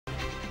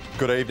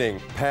Good evening.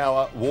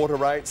 Power, water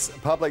rates,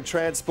 public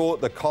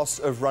transport, the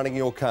cost of running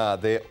your car,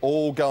 they're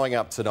all going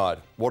up tonight.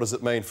 What does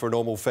it mean for a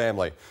normal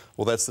family?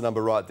 Well, that's the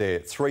number right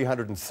there,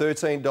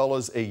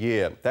 $313 a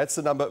year. That's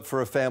the number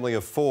for a family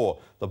of four,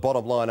 the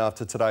bottom line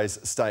after today's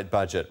state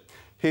budget.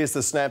 Here's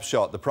the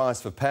snapshot. The price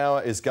for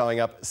power is going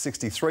up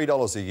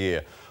 $63 a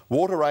year.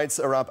 Water rates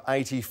are up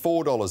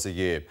 $84 a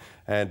year.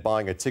 And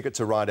buying a ticket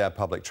to ride our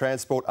public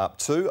transport up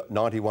to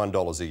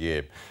 $91 a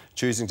year.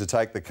 Choosing to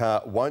take the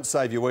car won't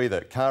save you either.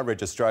 Car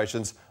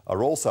registrations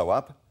are also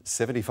up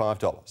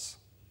 $75.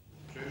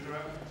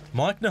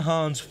 Mike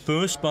Nahan's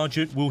first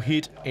budget will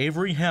hit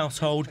every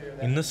household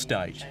in the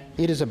state.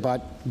 It is a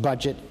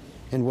budget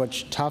in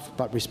which tough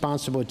but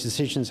responsible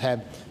decisions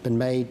have been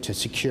made to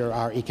secure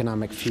our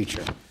economic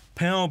future.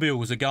 Power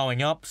bills are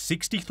going up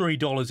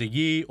 $63 a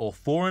year or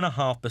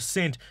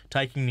 4.5%,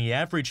 taking the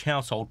average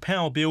household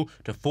power bill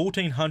to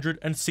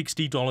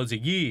 $1,460 a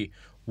year.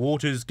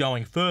 Water's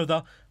going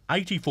further,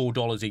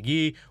 $84 a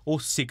year or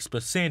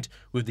 6%,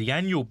 with the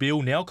annual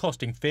bill now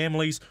costing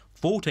families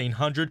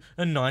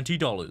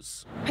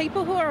 $1,490.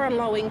 People who are on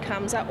low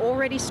incomes are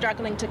already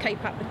struggling to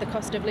keep up with the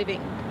cost of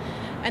living.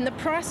 And the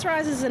price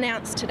rises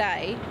announced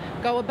today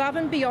go above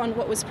and beyond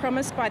what was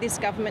promised by this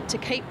government to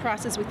keep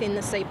prices within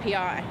the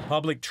CPI.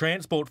 Public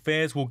transport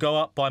fares will go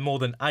up by more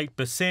than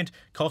 8%,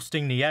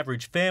 costing the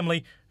average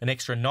family an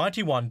extra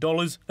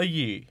 $91 a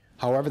year.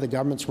 However, the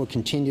governments will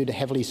continue to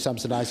heavily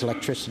subsidise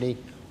electricity,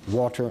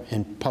 water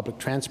and public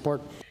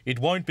transport. It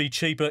won't be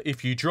cheaper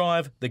if you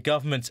drive. The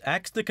government's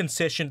axed the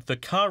concession for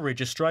car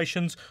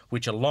registrations,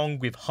 which along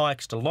with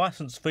hikes to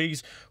licence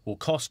fees will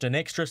cost an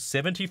extra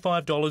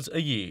 $75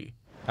 a year.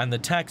 And the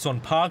tax on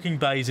parking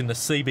bays in the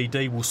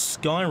CBD will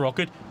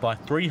skyrocket by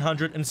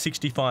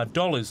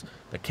 $365.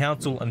 The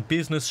council and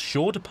business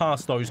sure to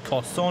pass those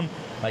costs on,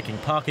 making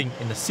parking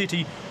in the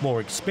city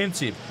more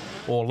expensive.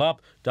 All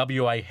up,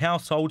 WA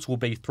households will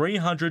be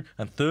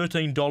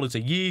 $313 a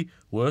year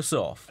worse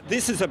off.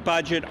 This is a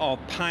budget of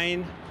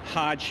pain,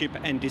 hardship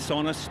and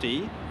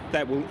dishonesty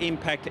that will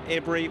impact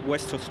every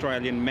West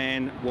Australian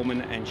man,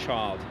 woman and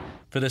child.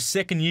 For the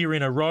second year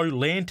in a row,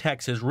 land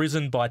tax has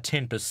risen by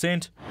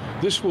 10%.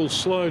 This will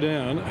slow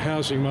down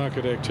housing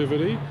market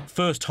activity.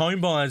 First home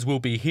buyers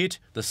will be hit.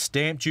 The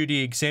stamp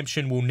duty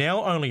exemption will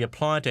now only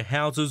apply to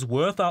houses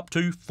worth up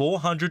to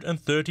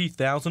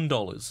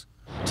 $430,000.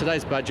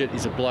 Today's budget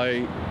is a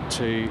blow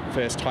to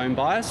first home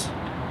buyers.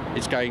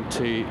 It's going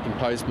to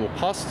impose more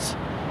costs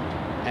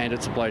and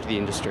it's a blow to the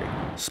industry.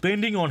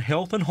 Spending on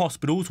health and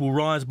hospitals will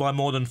rise by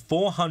more than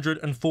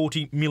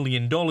 $440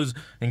 million,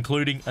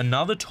 including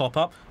another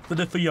top-up for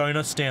the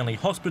Fiona Stanley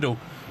Hospital.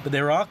 But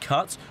there are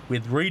cuts,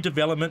 with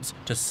redevelopments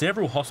to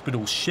several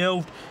hospitals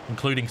shelved,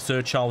 including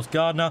Sir Charles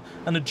Gardner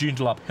and the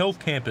Joondalup Health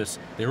Campus.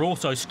 They're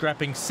also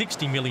scrapping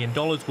 $60 million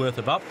worth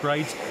of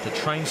upgrades to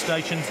train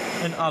stations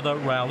and other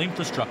rail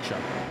infrastructure.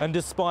 And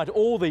despite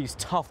all these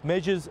tough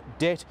measures,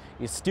 debt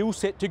is still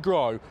set to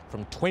grow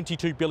from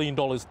 $22 billion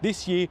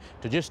this year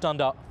to just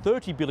under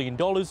 $30 billion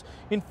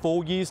in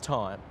 4 years'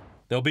 time.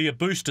 There'll be a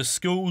boost to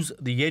schools.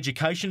 The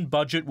education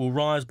budget will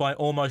rise by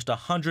almost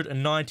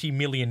 $190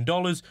 million,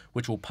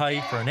 which will pay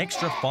for an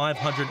extra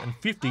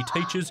 550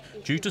 teachers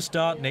due to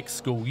start next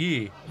school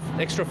year.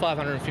 Extra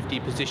 550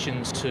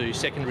 positions to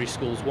secondary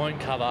schools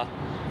won't cover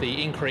the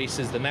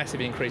increases, the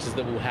massive increases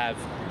that we'll have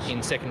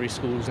in secondary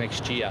schools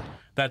next year.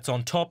 That's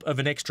on top of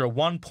an extra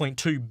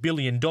 $1.2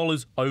 billion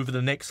over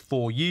the next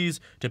 4 years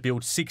to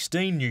build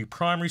 16 new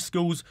primary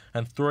schools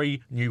and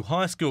 3 new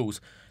high schools.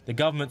 The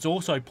government's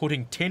also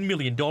putting $10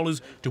 million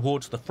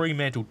towards the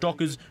Fremantle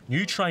Dockers'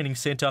 new training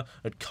centre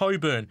at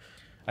Coburn.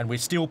 And we're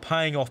still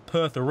paying off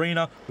Perth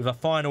Arena with a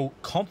final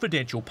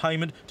confidential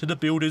payment to the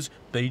builders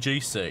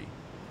BGC.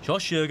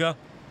 Josh Yerger,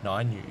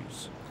 9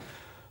 News.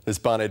 This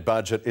Barnett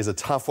budget is a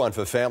tough one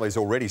for families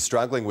already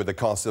struggling with the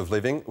cost of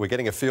living. We're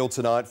getting a feel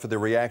tonight for the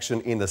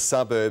reaction in the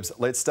suburbs.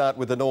 Let's start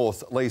with the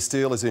north. Lee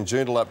Steele is in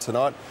Joondalup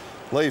tonight.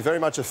 Lee, very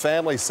much a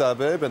family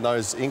suburb and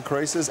those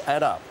increases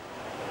add up.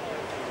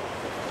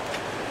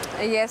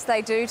 Yes,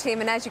 they do,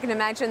 Tim, and as you can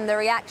imagine, the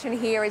reaction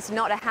here is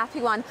not a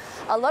happy one.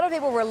 A lot of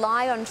people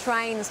rely on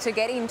trains to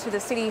get into the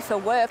city for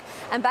work,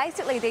 and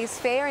basically these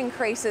fare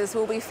increases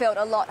will be felt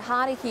a lot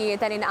harder here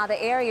than in other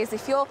areas.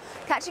 If you're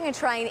catching a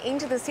train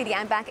into the city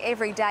and back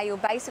every day, you'll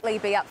basically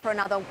be up for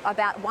another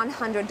about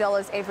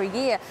 $100 every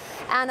year.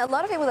 And a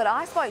lot of people that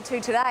I spoke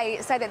to today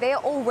say that they're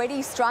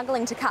already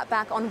struggling to cut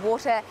back on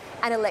water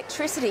and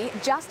electricity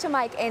just to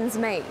make ends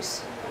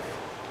meet.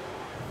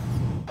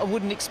 I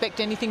wouldn't expect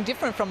anything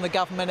different from the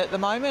government at the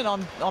moment.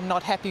 I'm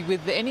not happy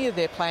with any of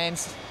their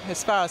plans.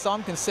 As far as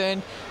I'm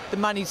concerned, the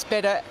money's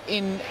better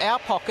in our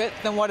pocket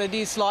than what it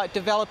is like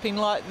developing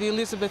like the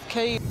Elizabeth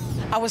Quay.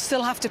 I would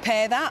still have to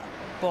pay that,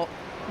 but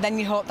then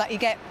you hope that you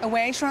get a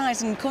wage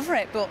rise and cover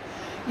it, but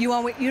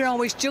you're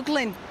always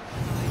juggling.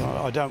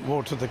 I don't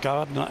water the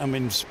garden. I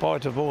mean, in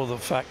spite of all the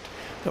fact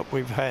that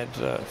we've had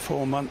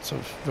 4 months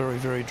of very,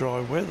 very dry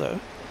weather,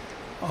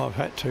 I've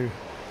had to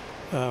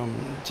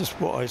just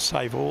what I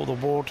save all the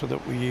water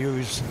that we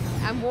use.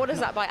 And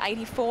water's up by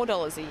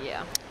 $84 a year.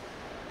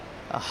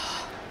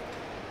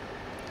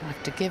 I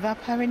have to give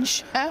up having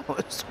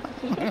showers.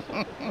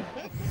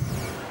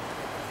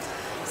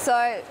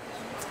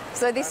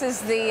 So this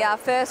is the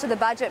first of the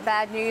budget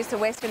bad news to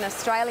Western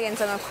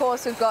Australians, and of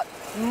course we've got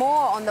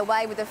more on the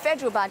way with the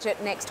federal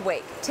budget next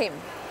week. Tim.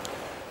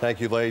 Thank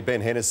you, Lee.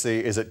 Ben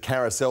Hennessy is at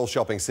Carousel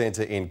Shopping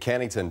Centre in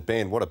Cannington.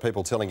 Ben, what are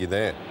people telling you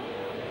there?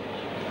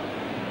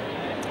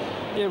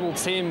 Yeah, well,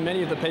 Tim,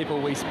 many of the people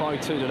we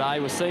spoke to today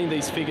were seeing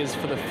these figures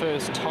for the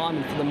first time,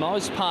 and for the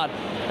most part,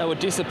 they were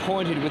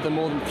disappointed with the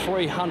more than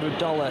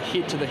 $300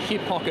 hit to the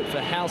hip pocket for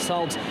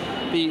households.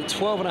 The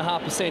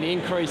 12.5%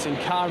 increase in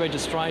car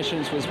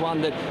registrations was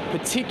one that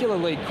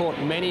particularly caught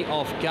many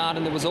off guard,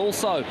 and there was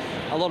also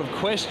a lot of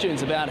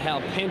questions about how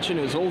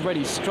pensioners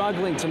already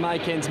struggling to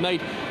make ends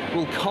meet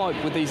will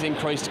cope with these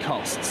increased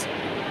costs.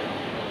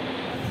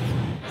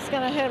 It's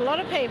going to hurt a lot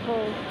of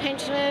people,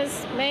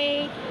 pensioners,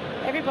 me,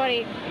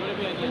 everybody.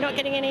 We're not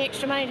getting any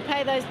extra money to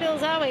pay those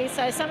bills, are we?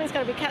 So something's got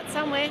to be cut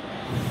somewhere.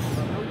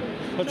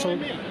 That's a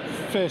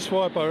fair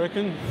swipe, I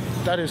reckon.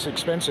 That is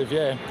expensive,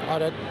 yeah.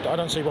 I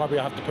don't see why we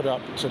have to put it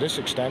up to this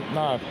extent,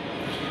 no.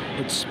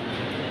 It's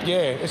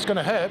going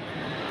to hurt.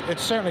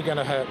 It's certainly going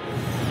to hurt.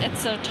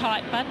 It's a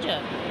tight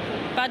budget.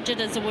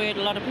 Budget is a word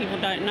a lot of people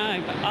don't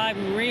know, but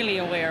I'm really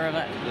aware of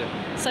it.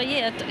 Yeah. So,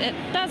 yeah,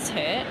 it does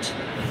hurt.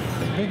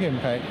 A big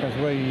impact because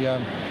we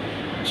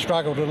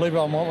struggle to live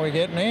on what we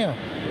get now.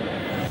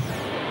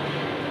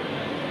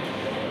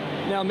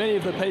 Now, many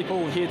of the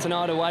people here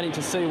tonight are waiting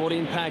to see what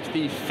impact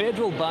the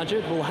federal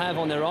budget will have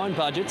on their own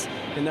budgets,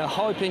 and they're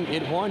hoping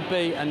it won't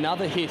be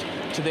another hit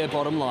to their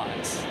bottom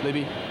lines.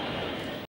 Libby?